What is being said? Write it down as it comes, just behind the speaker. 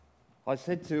I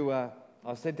said to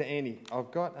Andy,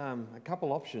 I've got a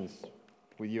couple options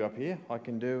with you up here. I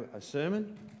can do a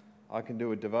sermon, I can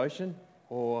do a devotion,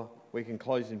 or we can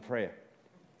close in prayer.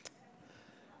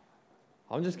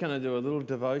 I'm just going to do a little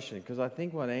devotion because I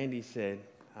think what Andy said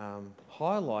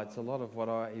highlights a lot of what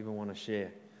I even want to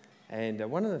share. And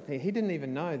one of the things, he didn't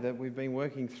even know that we've been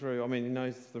working through, he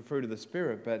knows the fruit of the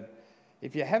Spirit, but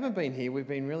if you haven't been here, we've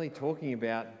been really talking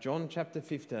about John chapter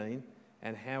 15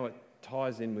 and how it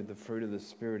ties in with the fruit of the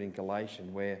Spirit in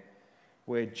Galatians,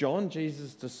 where John,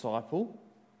 Jesus' disciple,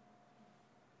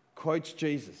 quotes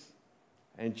Jesus.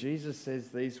 And Jesus says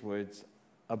these words,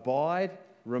 "Abide,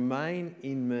 remain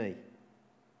in me,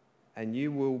 and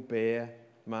you will bear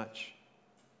much."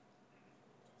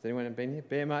 Has anyone been here?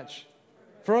 Bear much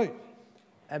fruit.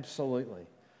 Absolutely.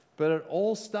 But it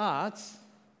all starts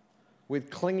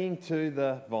with clinging to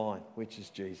the vine, which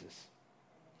is Jesus.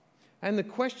 And the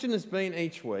question has been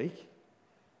each week,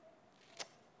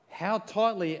 how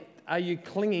tightly are you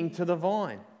clinging to the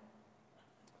vine?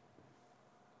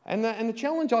 And the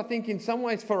challenge, I think, in some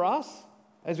ways for us,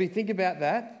 as we think about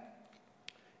that,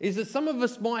 is that some of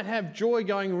us might have joy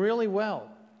going really well.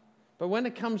 But when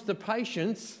it comes to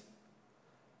patience,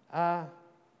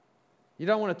 you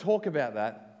don't want to talk about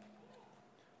that.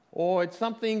 Or it's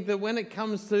something that when it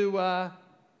comes to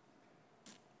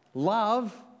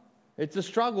love, it's a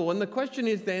struggle. And the question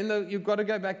is then that you've got to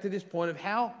go back to this point of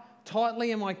how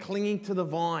tightly am I clinging to the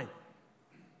vine?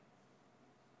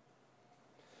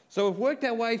 So we've worked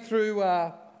our way through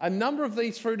a number of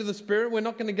these fruit of the Spirit. We're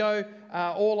not going to go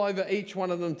all over each one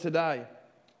of them today.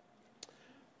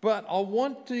 But I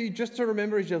want you just to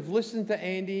remember, as you've listened to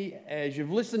Andy, as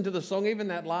you've listened to the song, even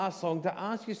that last song, to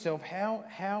ask yourself,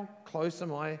 how close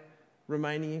am I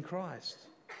remaining in Christ?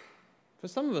 For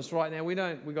some of us right now,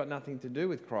 we've got nothing to do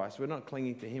with Christ. We're not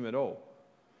clinging to him at all.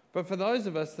 But for those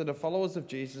of us that are followers of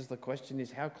Jesus, the question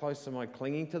is, how close am I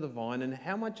clinging to the vine, and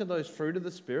how much of those fruit of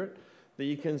the Spirit that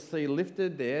you can see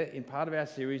lifted there in part of our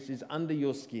series is under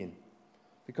your skin?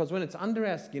 Because when it's under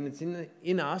our skin, it's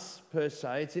in us per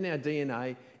se, it's in our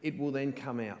DNA, it will then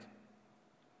come out.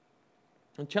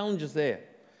 And challenge is there.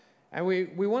 And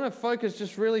we want to focus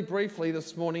just really briefly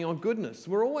this morning on goodness.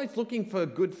 We're always looking for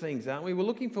good things, aren't we? We're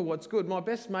looking for what's good. My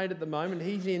best mate at the moment,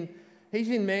 he's in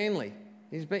Manly.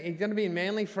 He's going to be in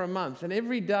Manly for a month. And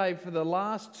every day for the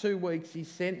last 2 weeks, he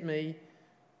sent me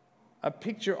a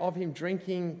picture of him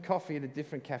drinking coffee at a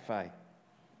different cafe.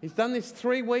 He's done this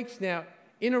 3 weeks now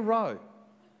in a row.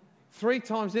 3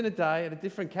 times in a day at a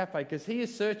different cafe because he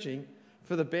is searching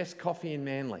for the best coffee in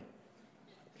Manly.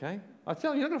 Okay? I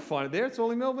tell you, you're not going to find it there. It's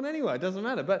all in Melbourne anyway. It doesn't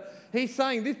matter. But he's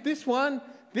saying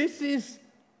this is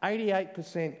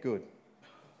 88% good.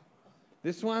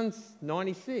 This one's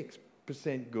 96%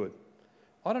 good.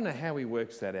 I don't know how he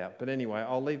works that out. But anyway,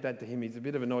 I'll leave that to him. He's a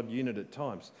bit of an odd unit at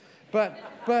times. But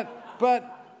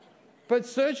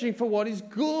searching for what is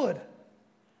good.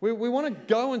 We want to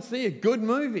go and see a good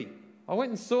movie.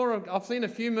 I've seen a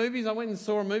few movies. I went and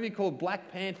saw a movie called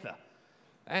Black Panther.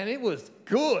 And it was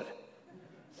good.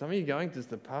 Some of you going, does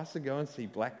the pastor go and see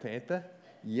Black Panther?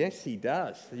 Yes, he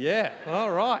does. Yeah,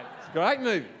 all right. It's a great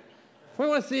movie. We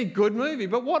want to see a good movie.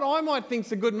 But what I might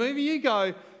think's a good movie, you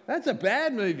go, that's a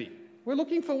bad movie. We're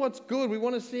looking for what's good. We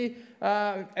want to see,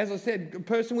 as I said, a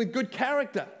person with good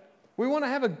character. We want to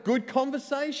have a good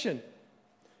conversation.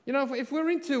 You know, if we're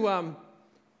into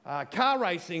car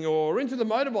racing or into the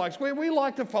motorbikes, we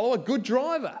like to follow a good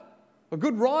driver, a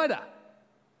good rider.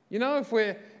 You know, if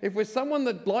we're someone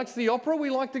that likes the opera, we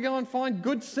like to go and find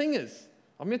good singers.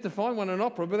 I meant to find one in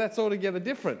opera, but that's altogether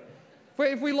different.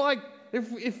 If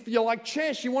you like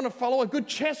chess, you want to follow a good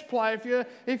chess player.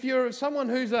 If you're someone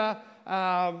who's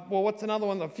what's another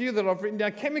one? A few that I've written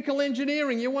down. Chemical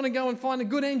engineering, you want to go and find a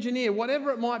good engineer,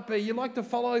 whatever it might be. You like to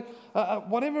follow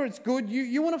whatever it's good.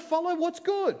 You want to follow what's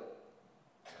good.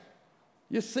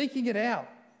 You're seeking it out.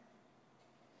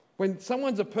 When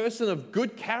someone's a person of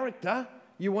good character,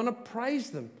 you want to praise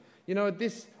them. You know,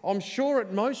 I'm sure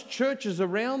at most churches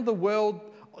around the world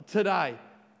today,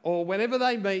 or whenever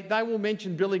they meet, they will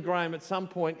mention Billy Graham at some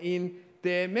point in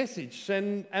their message.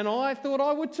 And I thought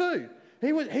I would too.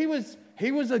 He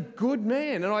was a good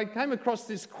man. And I came across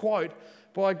this quote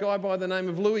by a guy by the name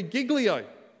of Louis Giglio.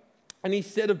 And he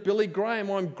said of Billy Graham,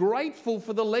 "I'm grateful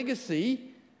for the legacy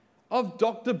of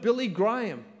Dr. Billy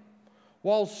Graham,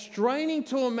 while straining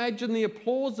to imagine the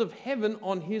applause of heaven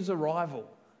on his arrival.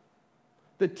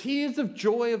 The tears of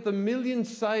joy of the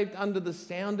millions saved under the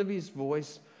sound of his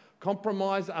voice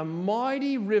comprise a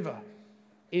mighty river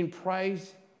in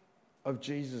praise of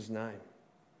Jesus' name."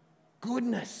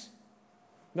 Goodness.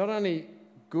 Not only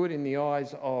good in the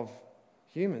eyes of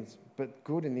humans, but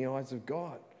good in the eyes of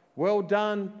God. Well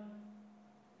done,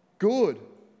 good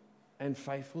and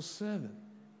faithful servant.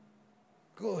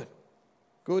 Good.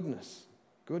 Goodness.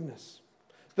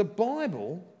 The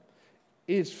Bible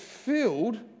is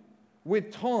filled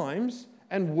with times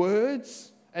and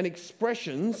words and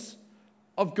expressions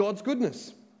of God's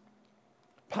goodness.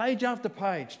 Page after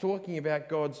page talking about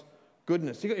God's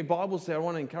goodness. You've got your Bibles there. I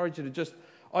want to encourage you to just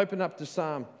open up to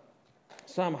Psalm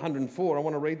 104. I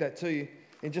want to read that to you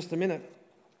in just a minute,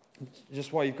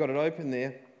 just while you've got it open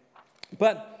there.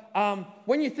 But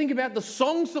when you think about the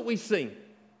songs that we sing,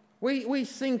 we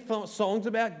sing songs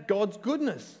about God's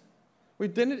goodness.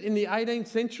 We've done it in the 18th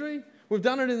century. We've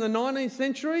done it in the 19th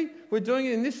century. We're doing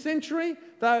it in this century.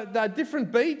 They're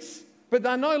different beats, but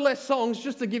they're no less songs.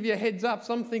 Just to give you a heads up,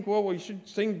 some think, well, we should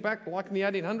sing back like in the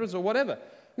 1800s or whatever.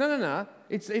 No.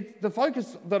 It's the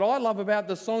focus that I love about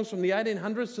the songs from the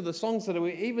 1800s to the songs that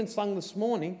we even sung this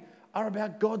morning are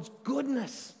about God's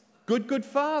goodness. Good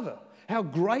Father, how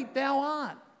great thou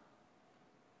art.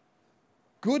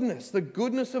 Goodness, the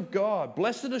goodness of God.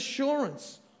 Blessed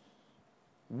assurance.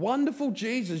 Wonderful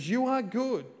Jesus, you are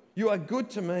good. You are good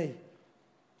to me.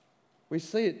 We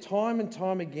see it time and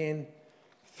time again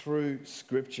through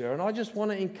Scripture. And I just want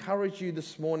to encourage you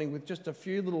this morning with just a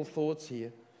few little thoughts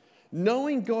here.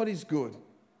 Knowing God is good,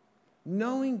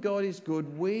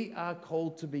 we are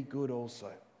called to be good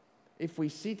also. If we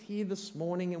sit here this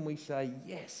morning and we say,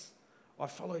 yes, I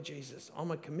follow Jesus,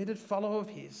 I'm a committed follower of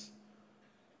his,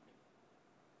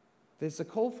 there's a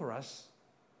call for us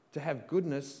to have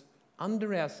goodness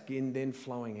under our skin, then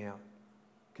flowing out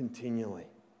continually.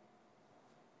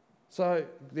 So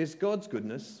there's God's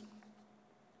goodness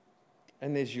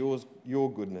and there's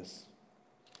your goodness.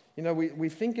 You know, we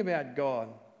think about God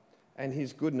and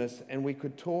his goodness, and we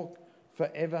could talk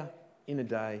forever in a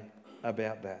day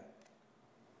about that.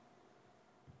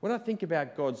 When I think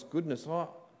about God's goodness,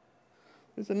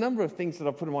 there's a number of things that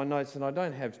I put in my notes, and I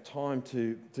don't have time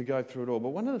to go through it all. But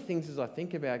one of the things as I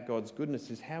think about God's goodness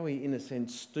is how he, in a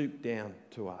sense, stooped down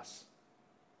to us.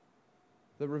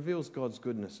 That reveals God's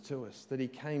goodness to us, that he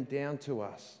came down to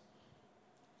us.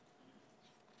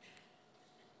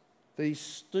 That he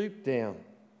stooped down.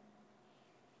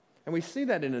 And we see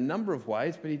that in a number of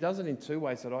ways, but he does it in two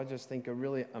ways that I just think are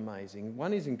really amazing.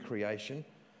 One is in creation,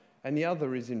 and the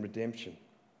other is in redemption.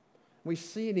 We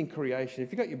see it in creation.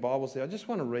 If you've got your Bibles there, I just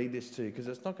want to read this to you because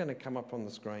it's not going to come up on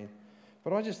the screen.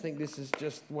 But I just think this is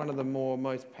just one of the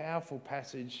most powerful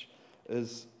passages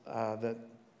that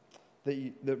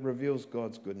reveals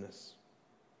God's goodness.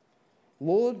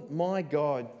 Lord, my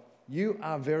God, you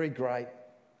are very great.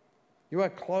 You are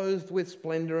clothed with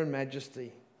splendor and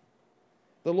majesty.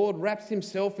 The Lord wraps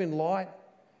himself in light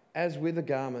as with a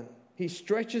garment. He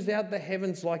stretches out the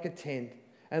heavens like a tent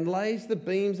and lays the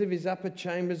beams of his upper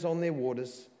chambers on their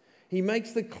waters. He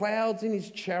makes the clouds in his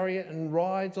chariot and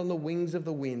rides on the wings of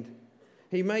the wind.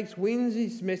 He makes winds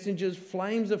his messengers,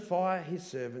 flames of fire his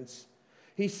servants.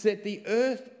 He set the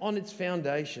earth on its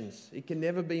foundations. It can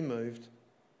never be moved.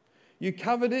 You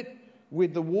covered it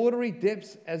with the watery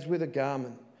depths as with a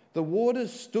garment. The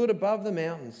waters stood above the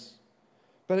mountains.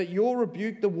 But at your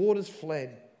rebuke, the waters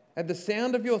fled. At the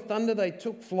sound of your thunder, they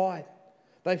took flight.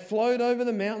 They flowed over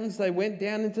the mountains. They went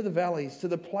down into the valleys, to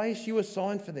the place you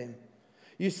assigned for them.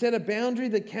 You set a boundary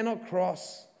that cannot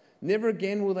cross. Never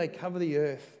again will they cover the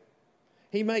earth.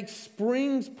 He makes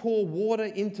springs pour water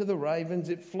into the ravens.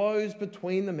 It flows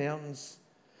between the mountains.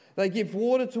 They give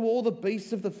water to all the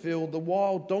beasts of the field. The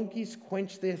wild donkeys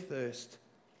quench their thirst.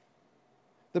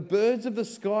 The birds of the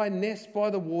sky nest by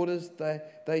the waters.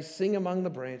 They sing among the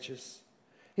branches.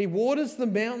 He waters the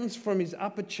mountains from his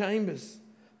upper chambers.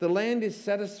 The land is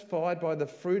satisfied by the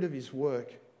fruit of his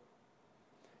work.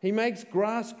 He makes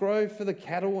grass grow for the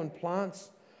cattle and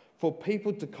plants for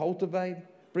people to cultivate,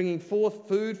 bringing forth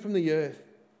food from the earth.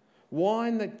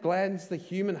 Wine that gladdens the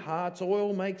human hearts,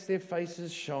 oil makes their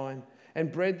faces shine,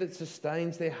 and bread that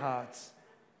sustains their hearts.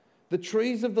 The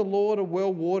trees of the Lord are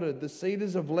well watered, the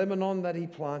cedars of Lebanon that he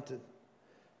planted.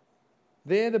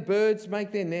 There the birds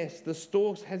make their nest, the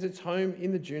stork has its home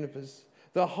in the junipers.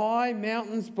 The high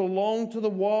mountains belong to the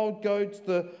wild goats,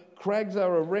 the crags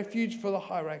are a refuge for the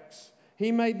hyrax.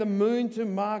 He made the moon to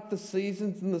mark the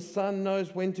seasons, and the sun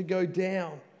knows when to go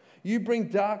down. You bring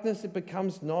darkness, it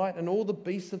becomes night, and all the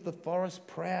beasts of the forest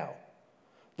prowl.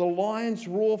 The lions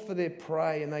roar for their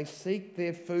prey, and they seek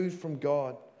their food from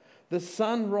God. The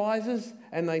sun rises,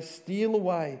 and they steal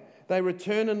away. They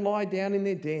return and lie down in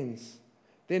their dens.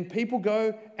 Then people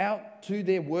go out to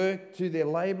their work, to their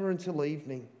labour until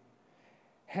evening.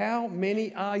 How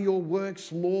many are your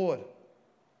works, Lord?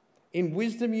 In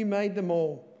wisdom you made them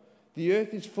all. The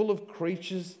earth is full of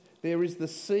creatures there is the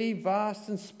sea, vast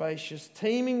and spacious,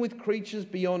 teeming with creatures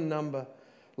beyond number,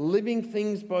 living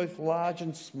things both large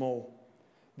and small.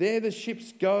 There the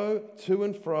ships go to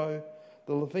and fro,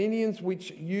 the Leviathan's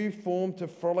which you formed to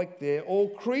frolic there. All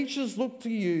creatures look to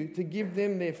you to give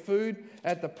them their food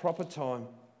at the proper time.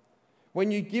 When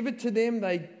you give it to them,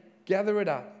 they gather it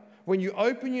up. When you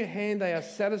open your hand, they are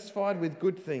satisfied with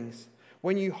good things.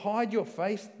 When you hide your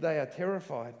face, they are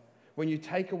terrified. When you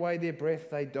take away their breath,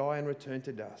 they die and return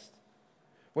to dust.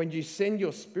 When you send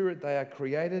your spirit, they are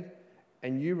created,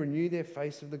 and you renew their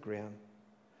face of the ground.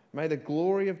 May the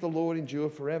glory of the Lord endure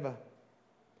forever.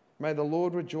 May the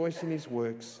Lord rejoice in his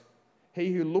works.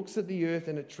 He who looks at the earth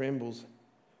and it trembles,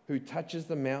 who touches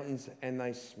the mountains and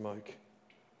they smoke.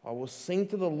 I will sing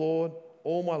to the Lord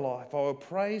all my life. I will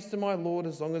praise to my Lord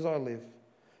as long as I live.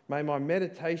 May my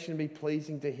meditation be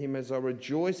pleasing to him as I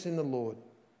rejoice in the Lord.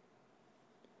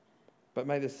 But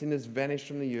may the sinners vanish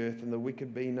from the earth and the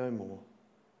wicked be no more.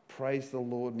 Praise the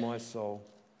Lord, my soul.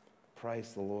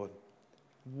 Praise the Lord.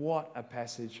 What a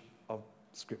passage of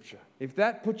Scripture. If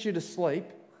that puts you to sleep,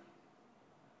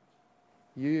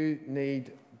 you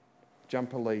need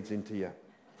jumper leads into you.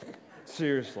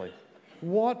 Seriously.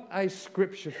 What a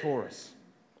Scripture for us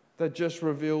that just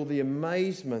reveal the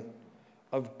amazement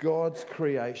of God's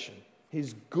creation,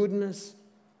 his goodness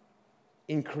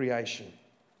in creation.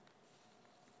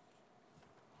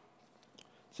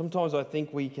 Sometimes I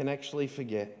think we can actually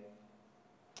forget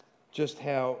just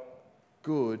how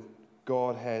good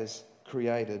God has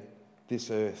created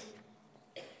this earth.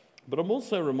 But I'm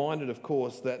also reminded, of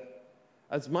course, that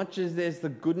as much as there's the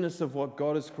goodness of what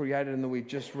God has created and that we've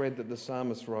just read that the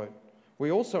psalmist wrote,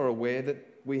 we also are aware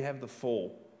that we have the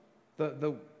fall.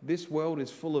 This world is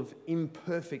full of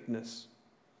imperfectness.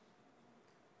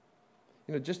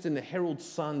 You know, just in the Herald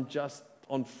Sun just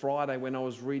on Friday when I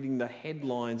was reading the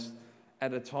headlines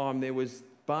at a time, there was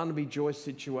Barnaby Joyce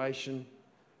situation.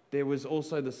 There was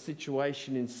also the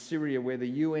situation in Syria where the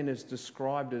UN has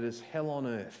described it as hell on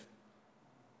earth.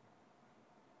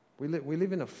 We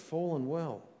live in a fallen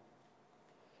world.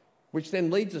 Which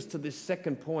then leads us to this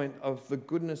second point of the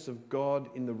goodness of God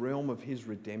in the realm of his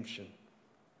redemption.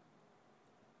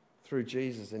 Through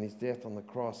Jesus and his death on the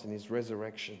cross and his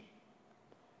resurrection.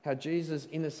 How Jesus,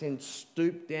 in a sense,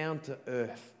 stooped down to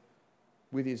earth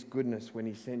with his goodness when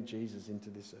he sent Jesus into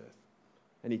this earth.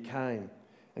 And he came.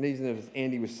 And even as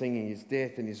Andy was singing, his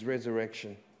death and his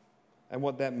resurrection. And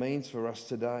what that means for us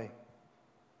today.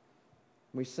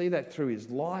 We see that through his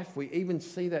life. We even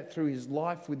see that through his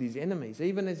life with his enemies.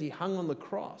 Even as he hung on the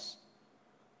cross.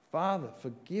 Father,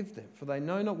 forgive them, for they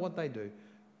know not what they do.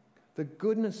 The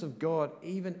goodness of God,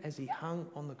 even as he hung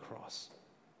on the cross.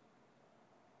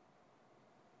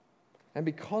 And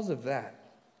because of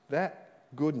that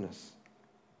goodness,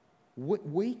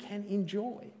 we can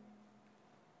enjoy.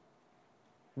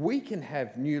 We can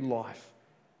have new life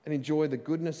and enjoy the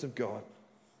goodness of God.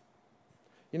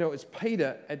 You know, it's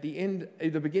Peter at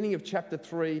the beginning of chapter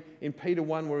 3 in Peter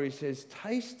 1 where he says,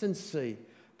 taste and see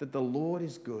that the Lord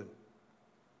is good.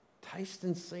 Taste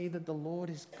and see that the Lord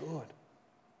is good.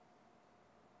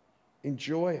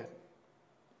 Enjoy it.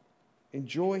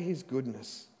 Enjoy his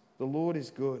goodness. The Lord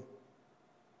is good.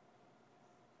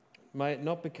 May it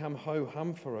not become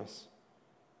ho-hum for us.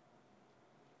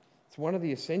 It's one of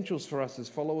the essentials for us as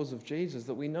followers of Jesus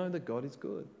that we know that God is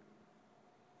good.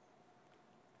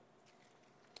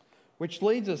 Which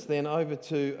leads us then over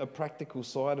to a practical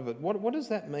side of it. What does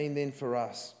that mean then for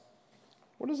us?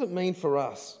 What does it mean for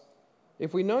us?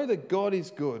 If we know that God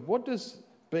is good, what does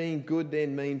being good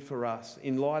then mean for us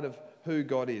in light of who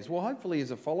God is? Well, hopefully as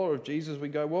a follower of Jesus we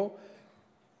go, well,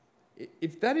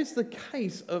 if that is the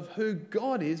case of who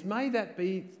God is, may that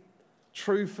be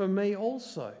true for me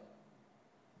also.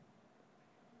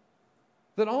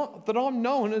 That I'm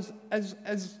known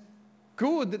as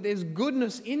good, that there's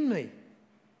goodness in me.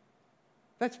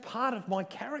 That's part of my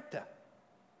character.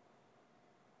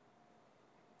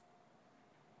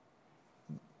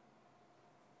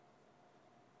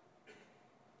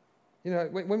 You know,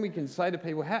 when we can say to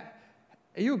people, are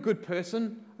you a good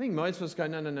person? I think most of us go,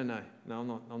 no, I'm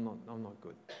not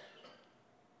good.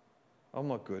 I'm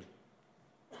not good.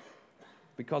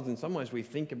 Because in some ways we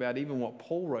think about even what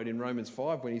Paul wrote in Romans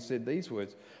 5 when he said these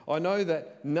words, I know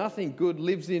that nothing good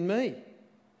lives in me.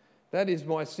 That is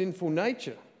my sinful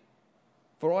nature.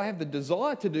 For I have the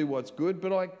desire to do what's good,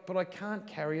 but I can't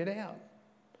carry it out.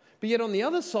 But yet on the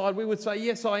other side, we would say,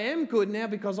 yes, I am good now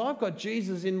because I've got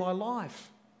Jesus in my life.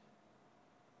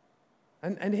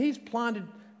 And he's planted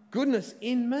goodness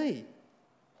in me.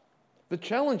 The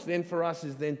challenge then for us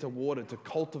is then to water, to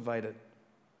cultivate it,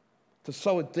 to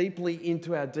sow it deeply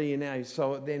into our DNA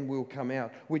so it then will come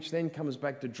out, which then comes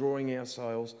back to drawing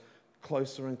ourselves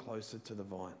closer and closer to the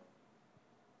vine.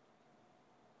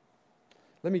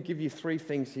 Let me give you 3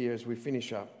 things here as we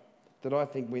finish up that I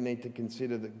think we need to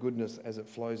consider the goodness as it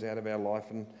flows out of our life,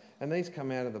 and these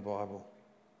come out of the Bible.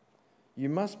 You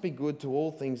must be good to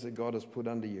all things that God has put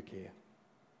under your care.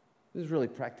 This is really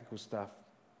practical stuff.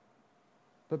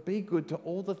 But be good to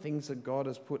all the things that God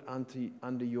has put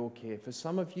under your care. For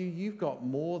some of you, you've got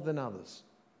more than others.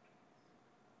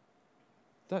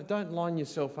 Don't line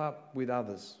yourself up with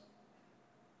others.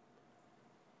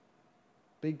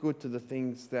 Be good to the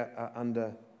things that are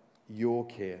under your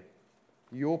care,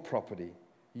 your property,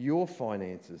 your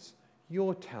finances,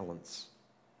 your talents,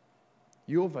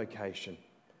 your vocation,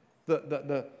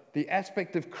 the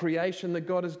aspect of creation that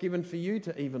God has given for you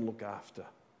to even look after.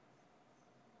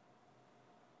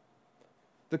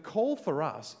 The call for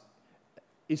us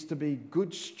is to be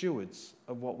good stewards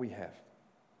of what we have.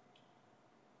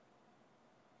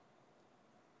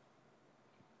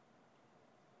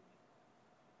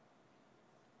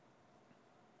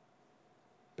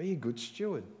 Be a good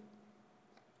steward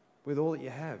with all that you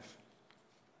have.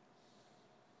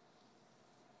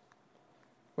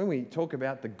 When we talk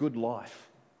about the good life,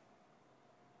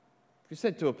 if you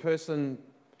said to a person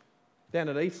down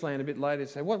at Eastland a bit later,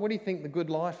 say, what do you think the good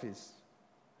life is?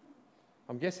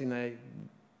 I'm guessing they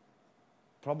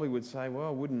probably would say, well,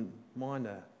 I wouldn't mind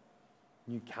a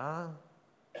new car,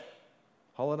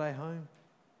 holiday home,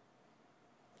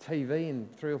 TV in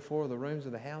 3 or 4 of the rooms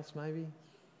of the house maybe,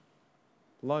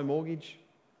 low mortgage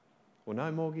or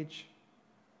no mortgage.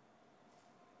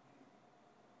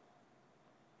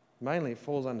 Mainly it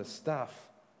falls under stuff.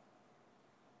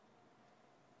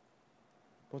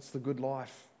 What's the good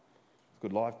life?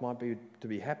 Good life might be to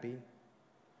be happy.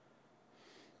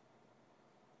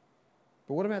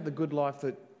 But what about the good life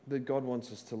that God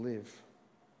wants us to live?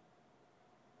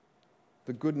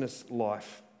 The goodness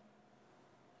life.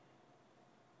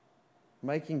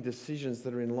 Making decisions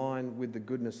that are in line with the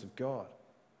goodness of God.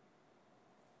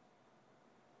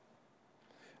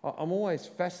 I'm always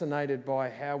fascinated by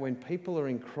how when people are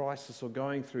in crisis or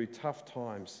going through tough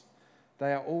times,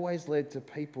 they are always led to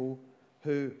people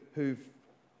who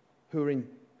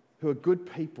are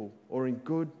good people or in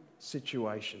good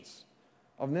situations.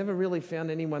 I've never really found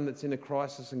anyone that's in a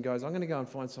crisis and goes, I'm going to go and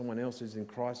find someone else who's in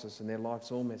crisis and their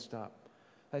life's all messed up.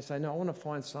 They say, no, I want to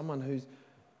find someone who's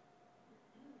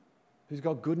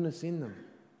got goodness in them,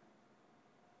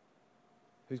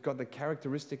 who's got the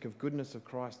characteristic of goodness of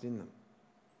Christ in them.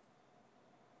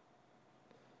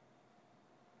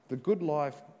 The good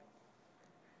life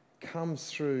comes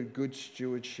through good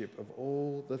stewardship of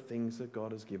all the things that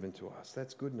God has given to us.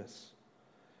 That's goodness.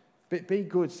 Be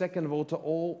good, second of all, to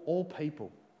all people.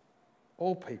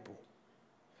 All people.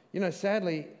 You know,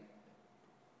 sadly,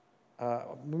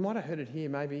 we might have heard it here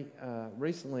maybe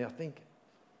recently, I think.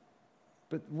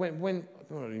 But when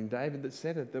not even David that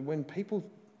said it, that when people,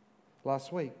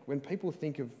 last week, when people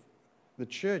think of the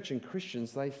church and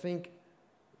Christians, they think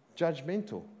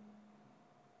judgmental.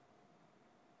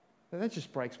 Now, that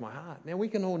just breaks my heart. Now, we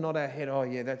can all nod our head, oh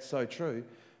yeah, that's so true.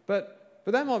 But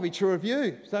that might be true of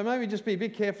you. So maybe just be a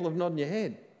bit careful of nodding your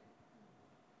head.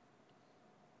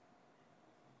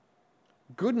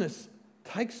 Goodness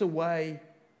takes away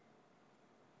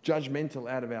judgmental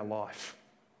out of our life.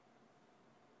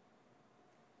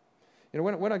 You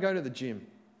know, when I go to the gym,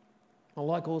 I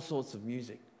like all sorts of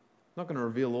music. I'm not going to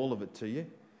reveal all of it to you.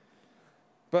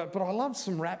 But I love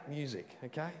some rap music,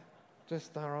 okay?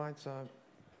 Just, all right, so...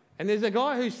 And there's a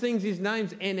guy who sings, his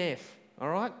name's NF, all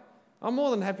right? I'm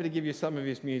more than happy to give you some of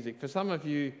his music. For some of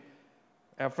you,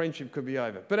 our friendship could be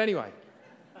over. But anyway,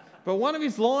 but one of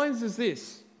his lines is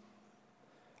this: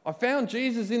 I found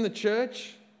Jesus in the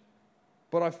church,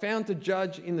 but I found to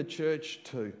judge in the church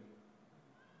too.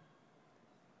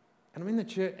 And I'm in the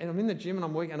church, and I'm in the gym, and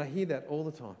I'm working, and I hear that all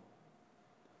the time.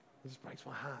 It just breaks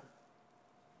my heart.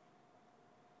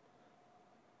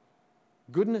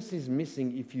 Goodness is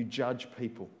missing if you judge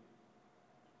people.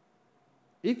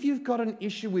 If you've got an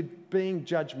issue with being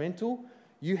judgmental,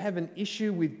 you have an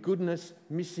issue with goodness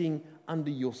missing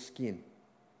under your skin.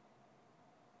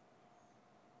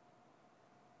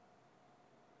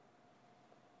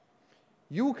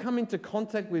 You will come into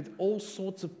contact with all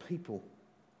sorts of people.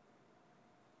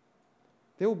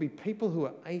 There will be people who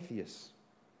are atheists.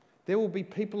 There will be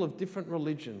people of different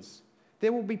religions.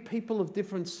 There will be people of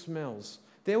different smells.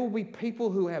 There will be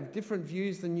people who have different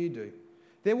views than you do.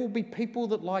 There will be people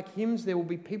that like hymns. There will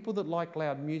be people that like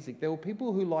loud music. There will be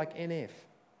people who like NF.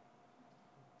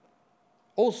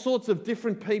 All sorts of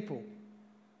different people,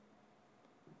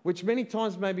 which many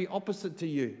times may be opposite to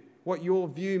you. what your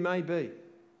view may be.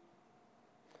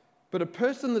 But a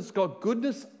person that's got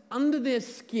goodness under their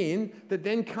skin that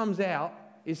then comes out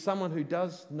is someone who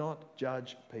does not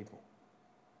judge people.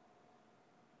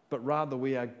 But rather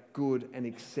we are good and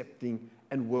accepting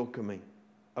and welcoming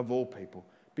of all people.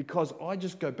 Because I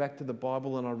just go back to the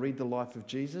Bible and I read the life of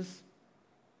Jesus.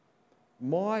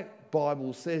 My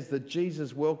Bible says that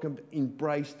Jesus welcomed,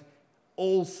 embraced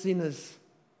all sinners.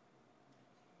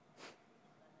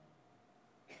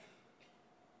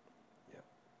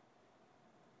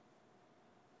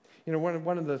 You know,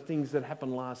 one of the things that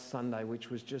happened last Sunday, which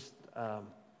was just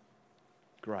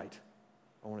great,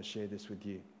 I want to share this with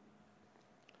you,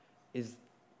 is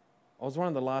I was one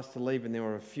of the last to leave and there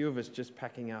were a few of us just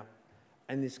packing up.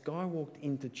 And this guy walked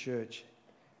into church,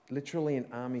 literally in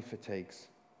army fatigues.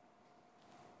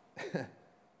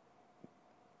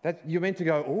 That you're meant to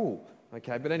go, oh,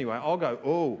 okay, but anyway, I'll go,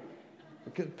 oh.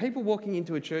 Because people walking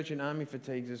into a church in army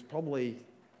fatigues is probably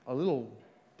a little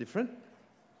different.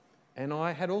 And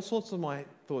I had all sorts of my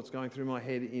thoughts going through my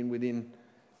head within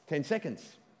 10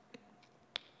 seconds.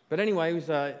 But anyway, he was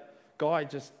a guy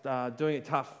just doing it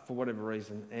tough for whatever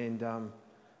reason. And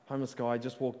homeless guy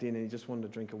just walked in and he just wanted a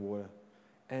drink of water.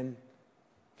 And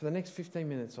for the next 15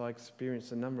 minutes, I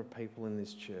experienced a number of people in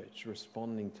this church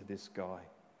responding to this guy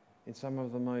in some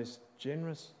of the most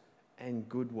generous and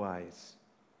good ways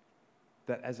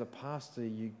that as a pastor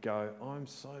you go, I'm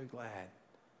so glad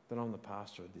that I'm the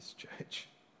pastor of this church.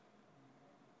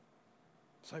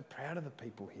 So proud of the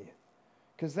people here.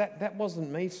 Because that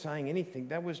wasn't me saying anything.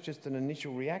 That was just an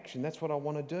initial reaction. That's what I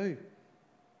want to do.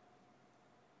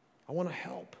 I want to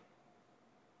help.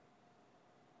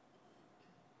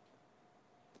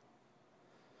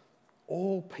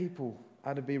 All people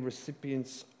are to be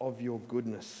recipients of your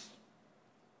goodness.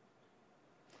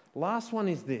 Last one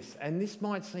is this, and this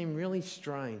might seem really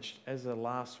strange as the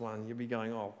last one. You'll be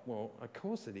going, oh, well, of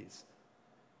course it is.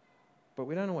 But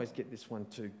we don't always get this one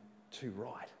too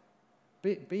right.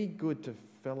 Be good to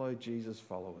fellow Jesus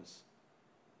followers.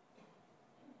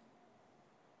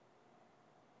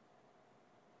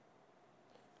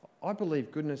 I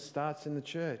believe goodness starts in the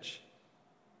church,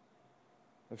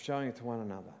 of showing it to one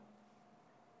another.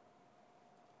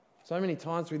 So many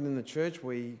times within the church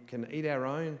we can eat our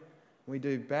own, we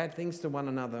do bad things to one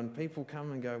another, and people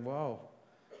come and go, whoa,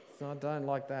 I don't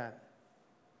like that.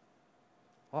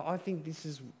 I think this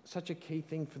is such a key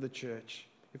thing for the church.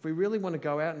 If we really want to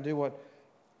go out and do what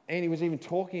Andy was even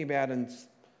talking about and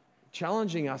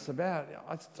challenging us about,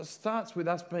 it starts with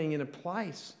us being in a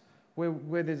place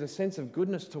where there's a sense of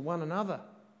goodness to one another.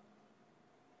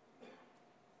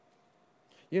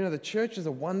 You know, the church is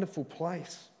a wonderful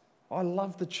place. I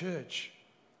love the church.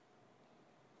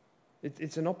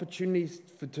 It's an opportunity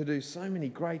to do so many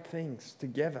great things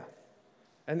together.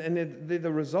 And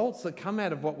the results that come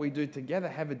out of what we do together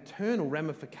have eternal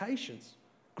ramifications.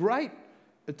 Great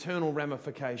eternal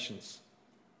ramifications.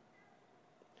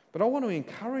 But I want to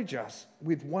encourage us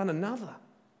with one another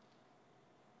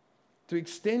to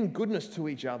extend goodness to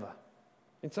each other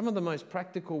in some of the most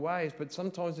practical ways, but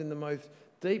sometimes in the most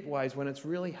deep ways when it's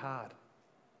really hard.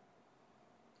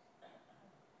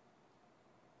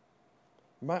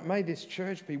 May this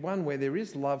church be one where there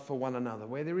is love for one another,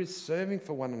 where there is serving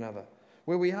for one another,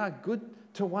 where we are good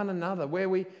to one another, where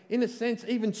we, in a sense,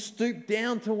 even stoop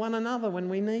down to one another when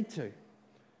we need to.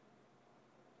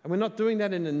 And we're not doing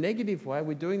that in a negative way,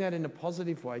 we're doing that in a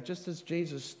positive way, just as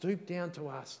Jesus stooped down to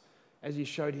us as he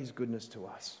showed his goodness to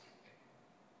us.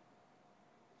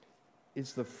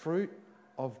 It's the fruit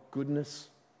of goodness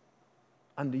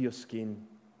under your skin,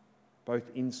 both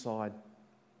inside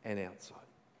and outside.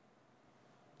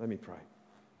 Let me pray.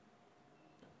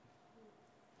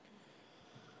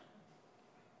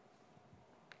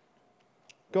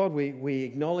 God, we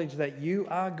acknowledge that you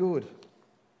are good.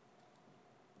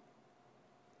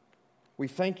 We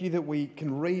thank you that we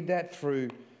can read that through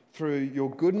your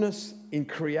goodness in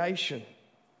creation.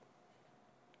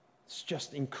 It's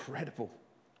just incredible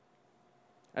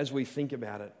as we think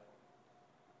about it.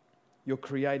 Your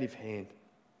creative hand.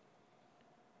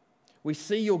 We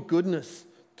see your goodness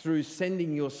through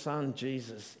sending your Son,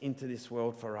 Jesus, into this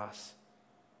world for us.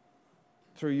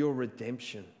 Through your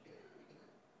redemption.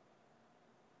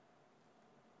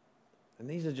 And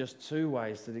these are just two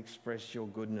ways that express your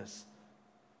goodness.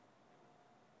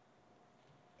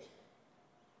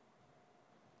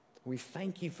 We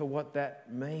thank you for what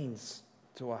that means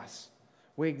to us.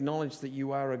 We acknowledge that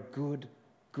you are a good,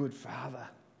 good Father.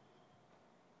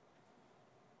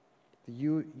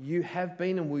 You have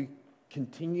been and will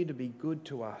continue to be good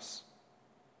to us.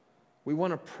 We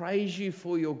want to praise you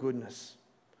for your goodness.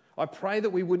 I pray that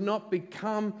we would not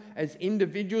become as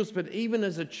individuals, but even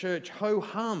as a church,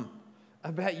 ho-hum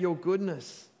about your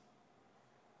goodness.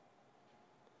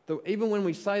 That even when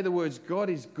we say the words, God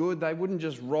is good, they wouldn't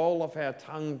just roll off our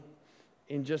tongue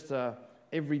in just a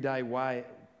everyday way,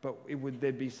 but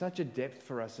there'd be such a depth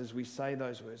for us as we say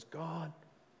those words. God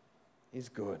is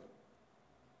good.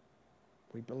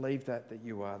 We believe that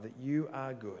you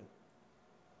are good.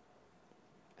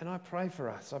 And I pray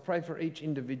for us. I pray for each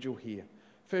individual here.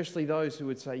 Firstly, those who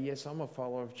would say, yes, I'm a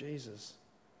follower of Jesus.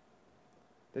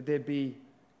 That there'd be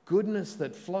goodness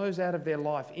that flows out of their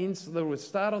life, that would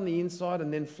start on the inside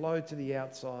and then flow to the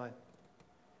outside.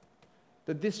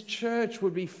 That this church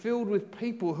would be filled with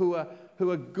people who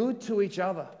are good to each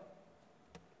other.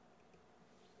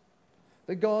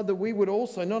 That God, that we would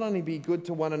also not only be good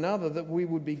to one another, that we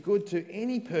would be good to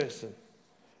any person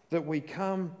that we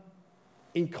come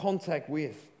in contact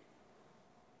with.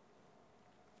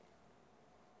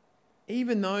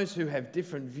 Even those who have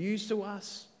different views to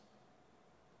us,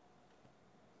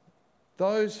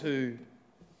 those who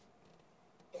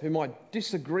might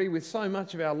disagree with so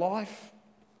much of our life,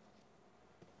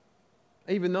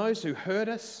 even those who hurt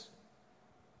us,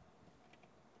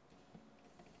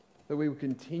 that we will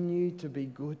continue to be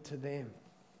good to them,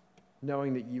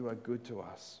 knowing that you are good to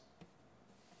us.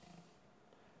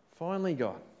 Finally,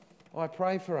 God, I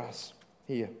pray for us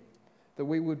here that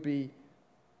we would be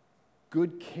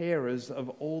good carers of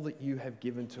all that you have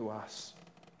given to us,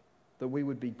 that we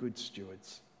would be good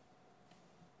stewards.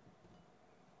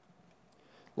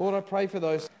 Lord, I pray for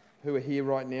those who are here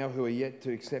right now who are yet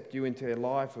to accept you into their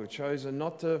life, who have chosen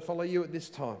not to follow you at this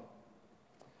time.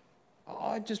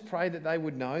 I just pray that they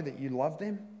would know that you love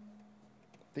them,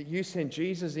 that you sent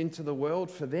Jesus into the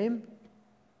world for them,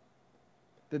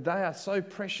 that they are so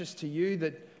precious to you,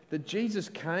 that Jesus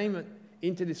came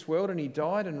into this world and he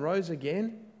died and rose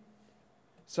again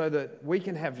so that we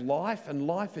can have life and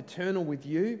life eternal with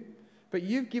you. But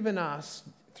you've given us,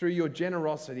 through your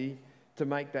generosity, to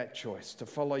make that choice, to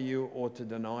follow you or to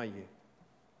deny you.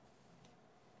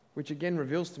 Which again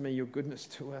reveals to me your goodness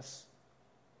to us.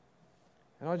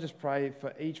 And I just pray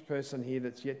for each person here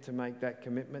that's yet to make that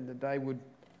commitment, that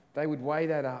they would weigh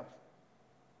that up.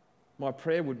 My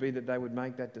prayer would be that they would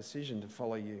make that decision to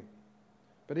follow you.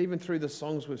 But even through the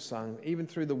songs we've sung, even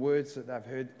through the words that they've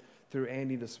heard through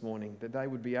Andy this morning, that they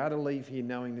would be able to leave here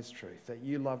knowing this truth, that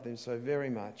you love them so very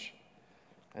much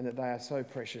and that they are so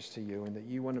precious to you and that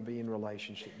you want to be in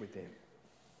relationship with them.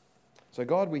 So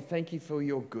God, we thank you for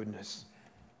your goodness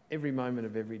every moment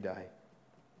of every day.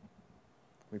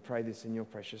 We pray this in your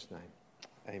precious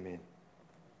name. Amen.